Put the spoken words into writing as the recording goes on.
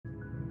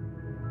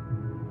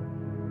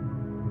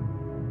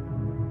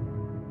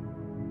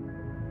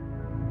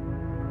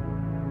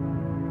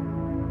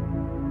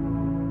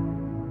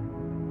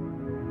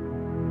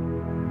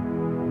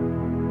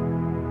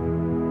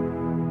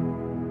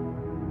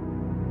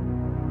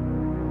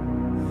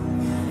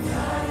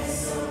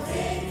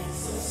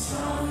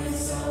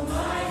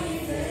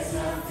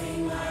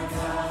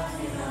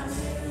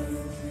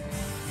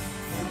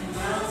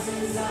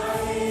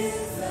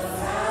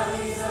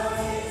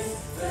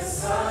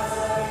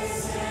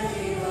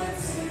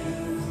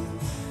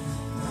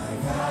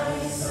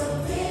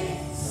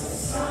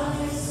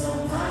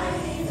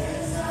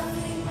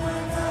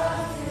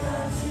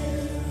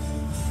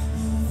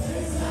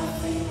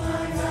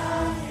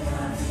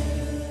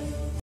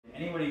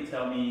somebody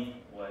tell me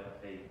what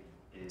faith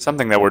is?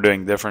 Something that we're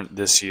doing different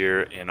this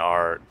year in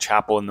our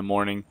chapel in the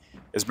morning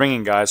is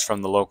bringing guys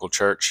from the local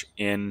church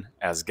in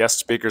as guest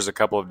speakers a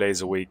couple of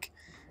days a week.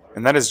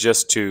 And that is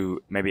just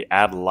to maybe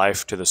add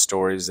life to the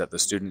stories that the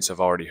students have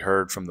already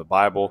heard from the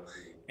Bible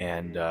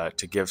and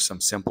to give some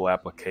simple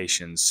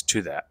applications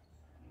to that.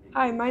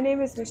 Hi, my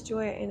name is Miss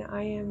Joy, and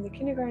I am the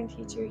kindergarten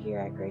teacher here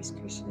at Grace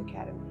Christian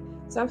Academy.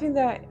 Something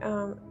that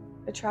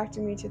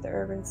attracted me to the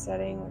urban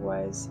setting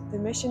was the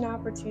mission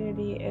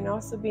opportunity and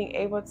also being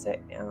able to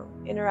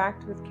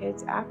interact with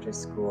kids after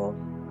school.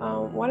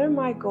 One of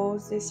my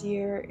goals this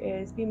year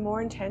is be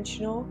more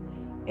intentional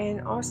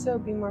and also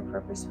be more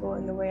purposeful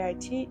in the way I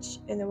teach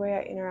and the way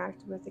I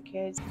interact with the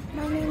kids.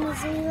 My name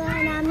is Leila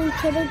and I'm in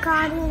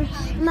kindergarten.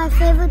 My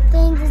favorite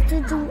thing is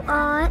to do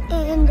art,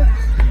 and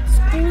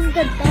school's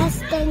the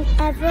best thing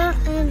ever,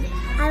 and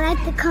I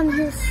like to come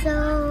here so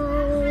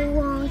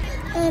long.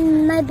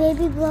 And my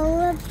baby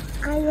brother,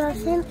 I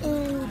love him,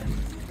 and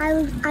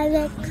I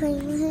like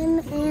playing with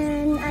him,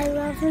 and I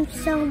love him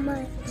so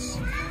much.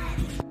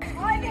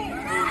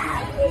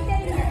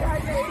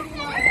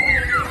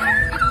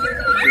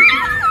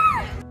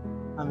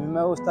 A mí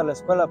me gusta la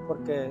escuela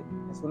porque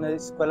es una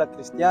escuela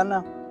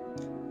cristiana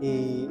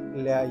y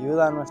le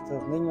ayuda a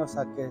nuestros niños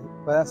a que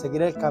puedan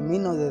seguir el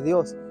camino de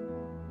Dios.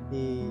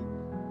 Y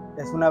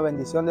es una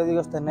bendición de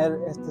Dios tener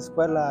esta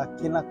escuela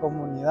aquí en la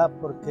comunidad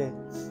porque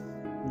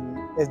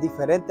es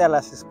diferente a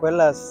las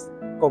escuelas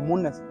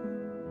comunes.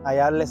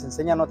 Allá les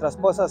enseñan otras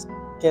cosas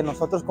que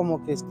nosotros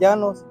como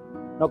cristianos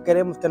no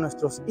queremos que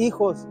nuestros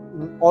hijos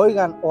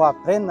oigan o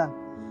aprendan.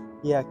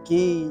 Y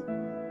aquí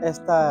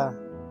esta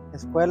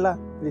escuela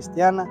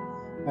cristiana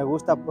me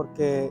gusta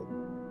porque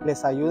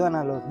les ayudan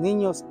a los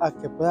niños a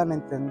que puedan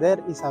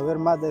entender y saber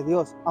más de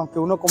Dios. Aunque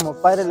uno como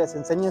padre les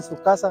enseña en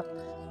su casa,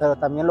 pero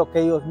también lo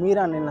que ellos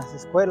miran en las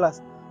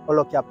escuelas o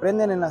lo que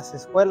aprenden en las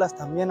escuelas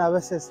también a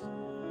veces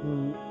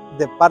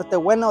de parte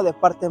buena o de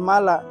parte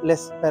mala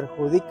les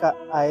perjudica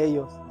a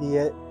ellos. Y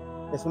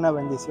es una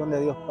bendición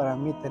de Dios para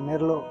mí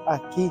tenerlo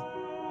aquí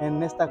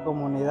en esta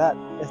comunidad,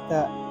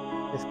 esta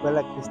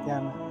escuela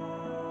cristiana.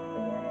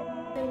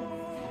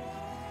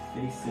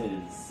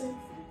 Faces.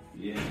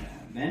 Yeah.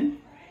 Men?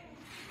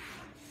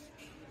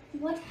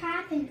 What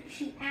happened?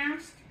 She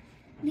asked.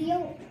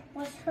 Leo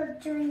was hurt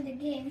during the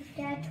game.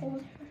 Dad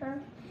told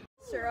her.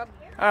 Syrup.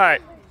 All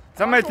right,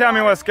 somebody tell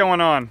me what's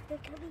going on.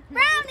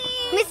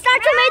 Brownies! Mr.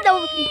 Archer made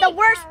the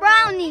worst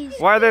brownies.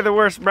 Why are they the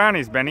worst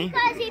brownies, Benny?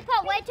 Because he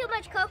put way too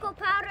much cocoa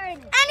powder in.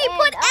 And he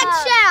put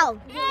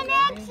eggshell. And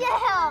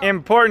eggshell.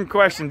 Important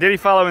question. Did he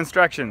follow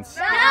instructions?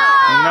 No.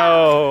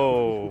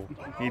 No,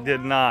 he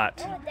did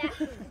not.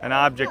 An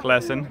object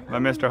lesson by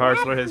Mr.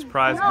 Harsler, his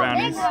prized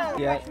brownies.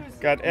 Yeah.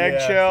 Got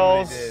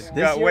eggshells,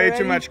 got way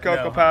too much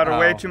cocoa powder,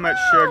 way too much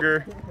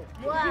sugar.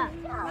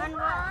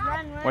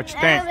 What you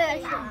think?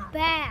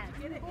 Bad.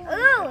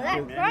 Ooh,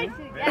 that's crazy.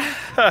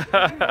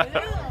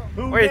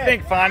 What do you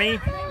think, Fonny?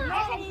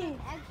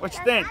 What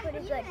you think?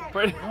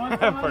 Pretty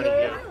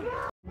good.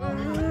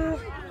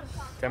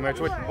 Tell me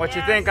what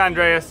you think,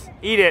 Andreas.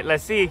 Eat it,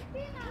 let's see.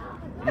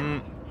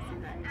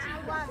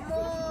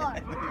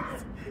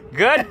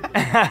 Good?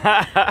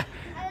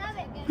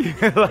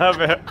 You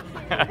love it.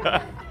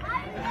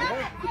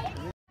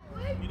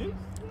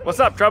 What's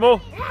up,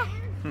 Trouble?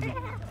 It's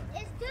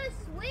too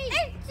sweet.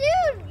 It's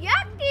too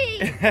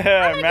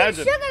yucky.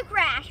 Imagine. Sugar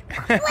crash.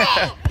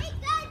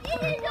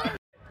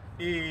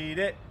 Eat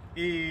it.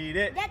 Eat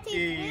it. That tastes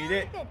Eat really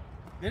it. good.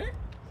 Did it?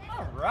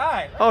 All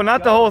right. Oh,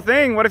 not the whole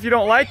thing. What if you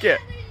don't like it?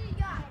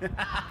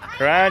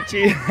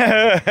 Crunchy.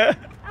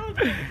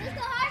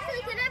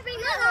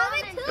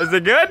 Is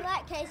it good?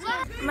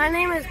 My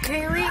name is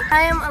Kaylee.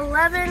 I am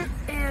 11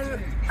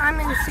 and I'm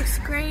in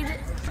 6th grade.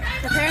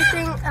 The favorite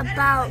thing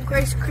about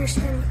Grace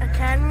Christian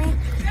Academy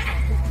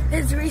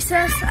is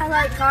recess. I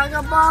like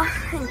gaga ball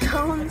and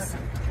cones.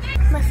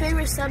 My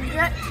favorite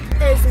subject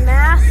is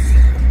math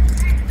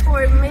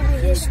or maybe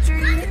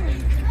history,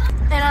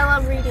 and I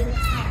love reading.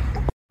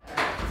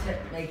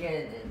 Make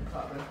it in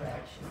proper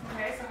fraction.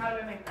 Okay, so how do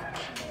I make that?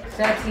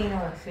 13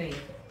 on 3.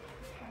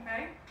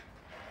 Okay.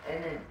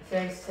 And then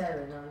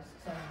 37 on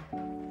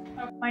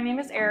 7. My name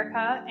is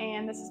Erica,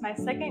 and this is my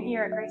 2nd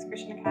year at Grace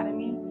Christian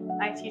Academy,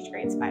 and I teach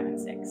grades 5 and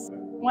 6.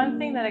 One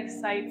thing that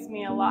excites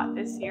me a lot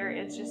this year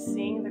is just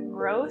seeing the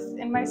growth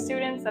in my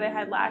students that I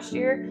had last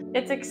year.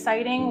 It's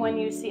exciting when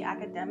you see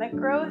academic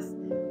growth,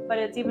 but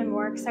it's even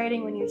more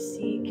exciting when you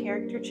see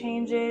character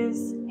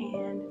changes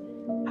and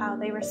how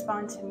they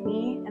respond to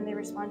me and they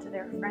respond to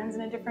their friends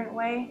in a different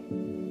way.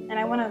 And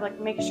I want to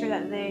make sure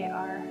that they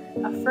are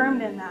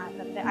affirmed in that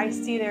I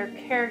see their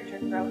character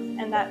growth,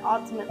 and that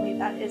ultimately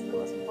that is the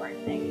most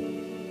important thing.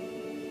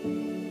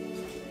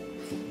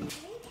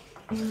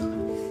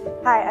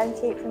 Hi, I'm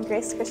Kate from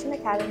Grace Christian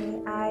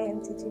Academy. I am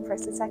teaching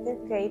 1st and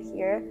 2nd grade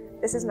here.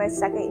 This is my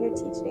 2nd year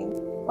teaching.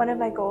 One of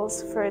my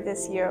goals for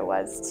this year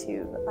was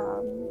to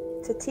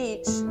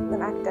teach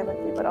them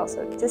academically, but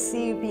also to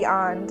see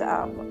beyond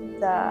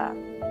the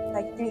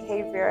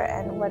behavior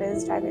and what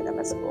is driving them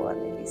at school,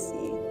 and maybe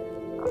see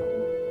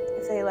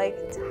if they like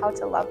how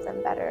to love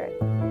them better.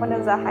 One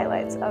of the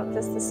highlights of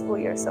just the school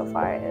year so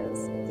far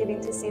is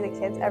getting to see the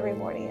kids every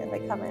morning, and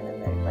they come in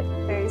and they're like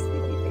very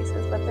sleepy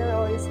faces, but they're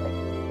always like,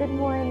 good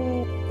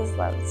morning. Just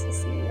love to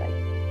see, like,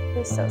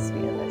 they're so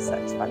sweet and they're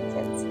such fun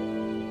kids.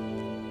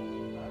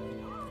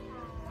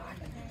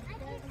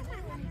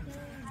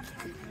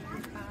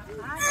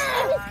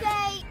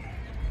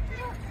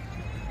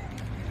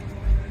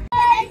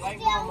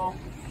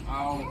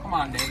 Oh, come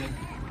on, David.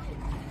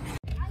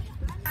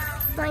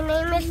 My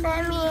name is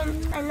Sammy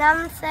and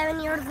I'm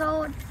 7 years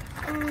old,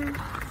 and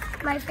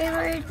my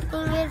favorite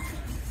thing is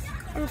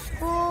in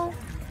school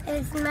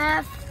is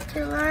math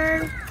to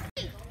learn.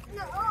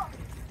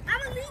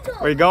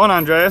 Where you going,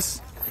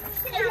 Andres?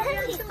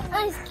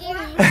 I'm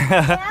scared.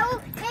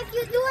 If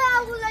you do it,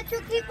 I will let you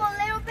keep a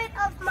little bit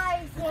of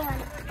my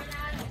hand.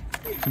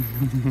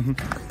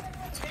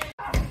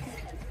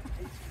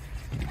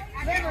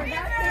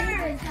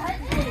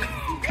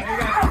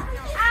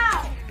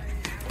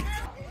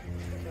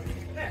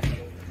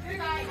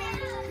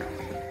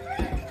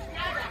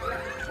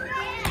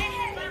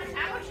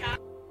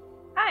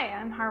 Hi,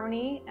 I'm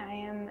Harmony. I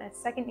am a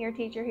second-year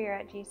teacher here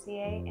at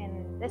GCA,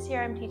 and this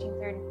year I'm teaching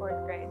 3rd and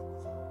 4th grade.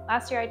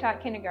 Last year I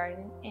taught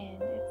kindergarten,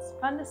 and it's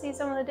fun to see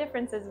some of the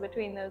differences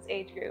between those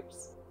age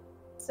groups.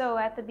 So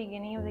at the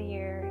beginning of the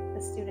year,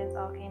 the students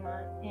all came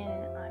on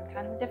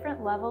kind of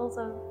different levels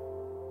of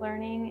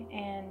learning,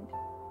 and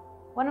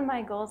one of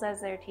my goals as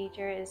their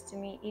teacher is to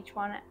meet each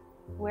one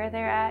where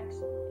they're at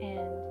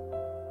and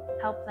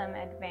help them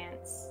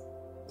advance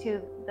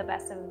to the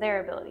best of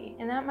their ability.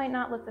 And that might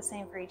not look the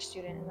same for each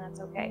student, and that's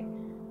okay.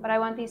 But I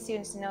want these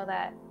students to know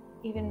that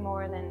even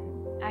more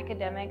than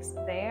academics,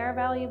 they are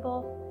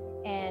valuable,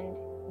 and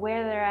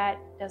where they're at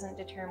doesn't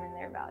determine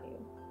their value.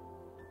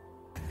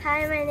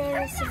 Hi, my name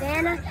is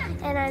Savannah,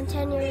 and I'm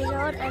 10 years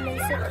old. I'm in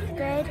 6th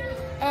grade,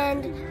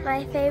 and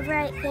my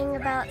favorite thing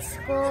about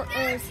school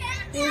is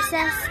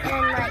recess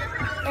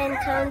and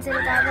cones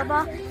and goggle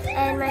ball,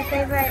 and my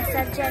favorite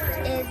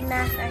subject is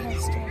math or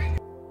history.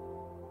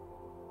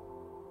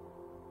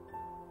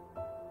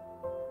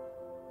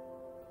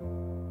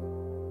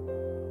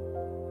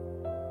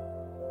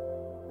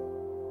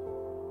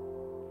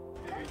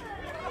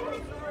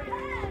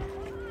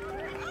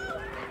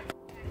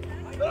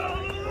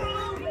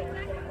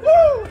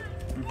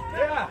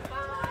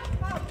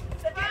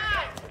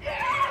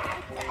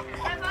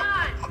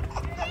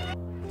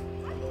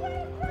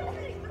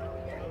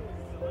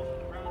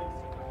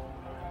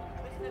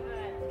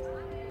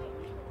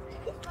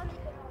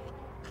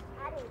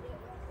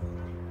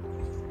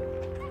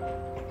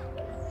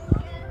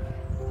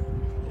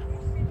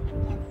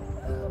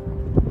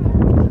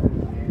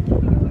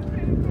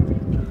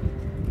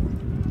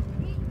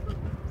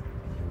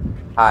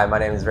 Hi, my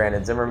name is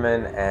Brandon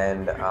Zimmerman,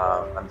 and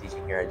I'm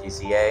teaching here at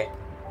GCA.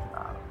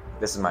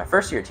 This is my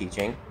first year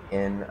teaching,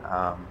 and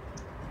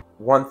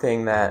one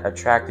thing that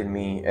attracted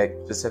me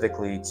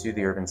specifically to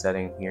the urban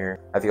setting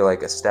here, I feel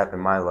like a step in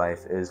my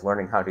life, is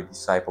learning how to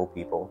disciple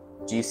people.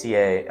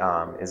 GCA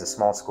is a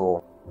small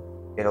school.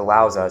 It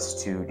allows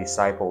us to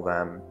disciple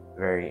them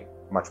very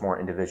much more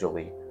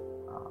individually,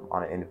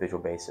 on an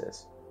individual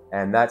basis.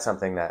 And that's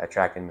something that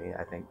attracted me,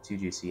 I think, to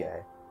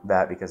GCA,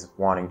 that because of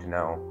wanting to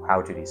know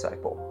how to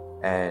disciple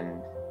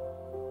and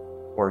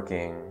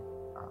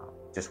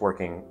just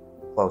working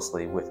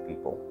closely with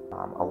people.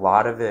 A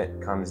lot of it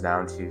comes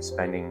down to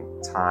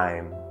spending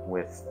time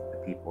with the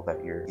people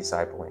that you're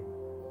discipling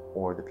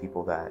or the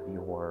people that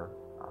you're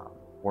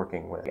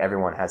working with.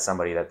 Everyone has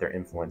somebody that they're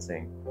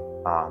influencing,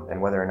 and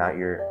whether or not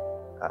you're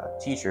a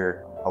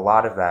teacher, a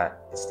lot of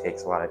that just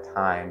takes a lot of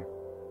time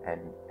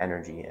and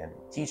energy, and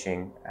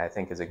teaching, I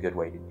think, is a good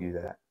way to do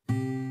that.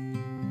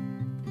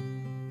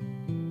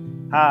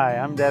 Hi,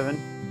 I'm Devin.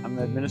 I'm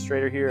the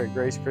administrator here at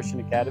Grace Christian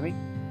Academy,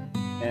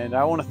 and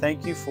I want to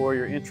thank you for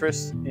your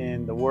interest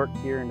in the work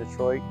here in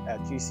Detroit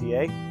at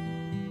GCA.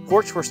 The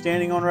porch we're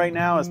standing on right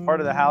now is part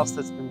of the house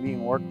that's been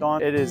being worked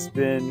on. It has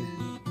been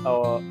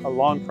a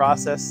long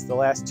process. The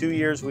last 2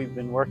 years we've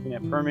been working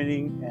at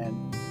permitting,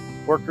 and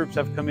work groups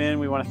have come in.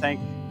 We want to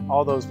thank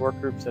all those work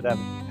groups that have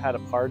had a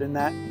part in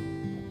that.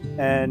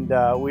 And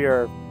we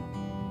are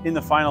in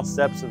the final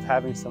steps of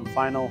having some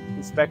final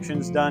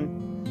inspections done.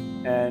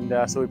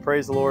 And so we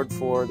praise the Lord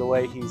for the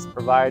way He's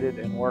provided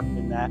and worked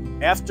in that.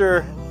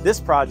 After this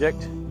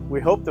project, we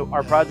hope that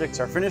our projects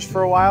are finished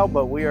for a while,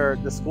 but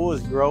the school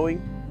is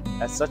growing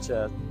at such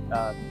a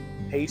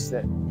pace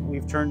that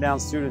we've turned down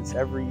students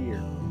every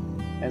year.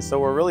 And so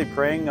we're really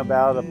praying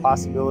about a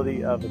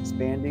possibility of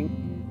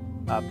expanding,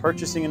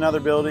 purchasing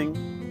another building,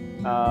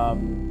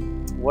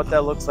 what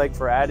that looks like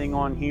for adding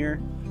on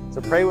here.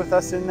 So pray with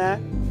us in that.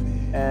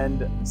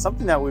 And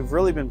something that we've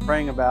really been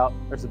praying about,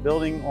 there's a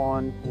building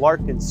on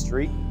Larkin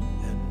Street.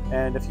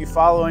 And if you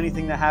follow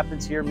anything that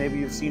happens here, maybe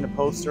you've seen a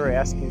poster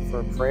asking for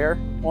a prayer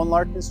on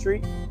Larkin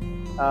Street.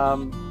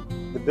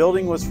 The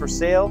building was for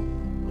sale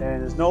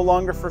and is no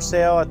longer for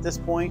sale at this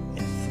point,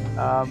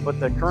 but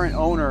the current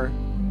owner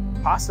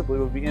possibly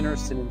would be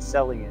interested in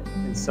selling it.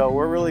 And so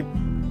we're really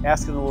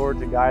asking the Lord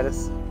to guide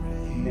us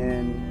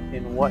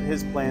in what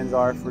his plans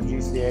are for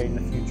GCA in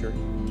the future.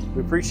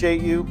 We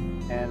appreciate you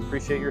and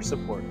appreciate your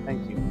support.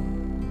 Thank you.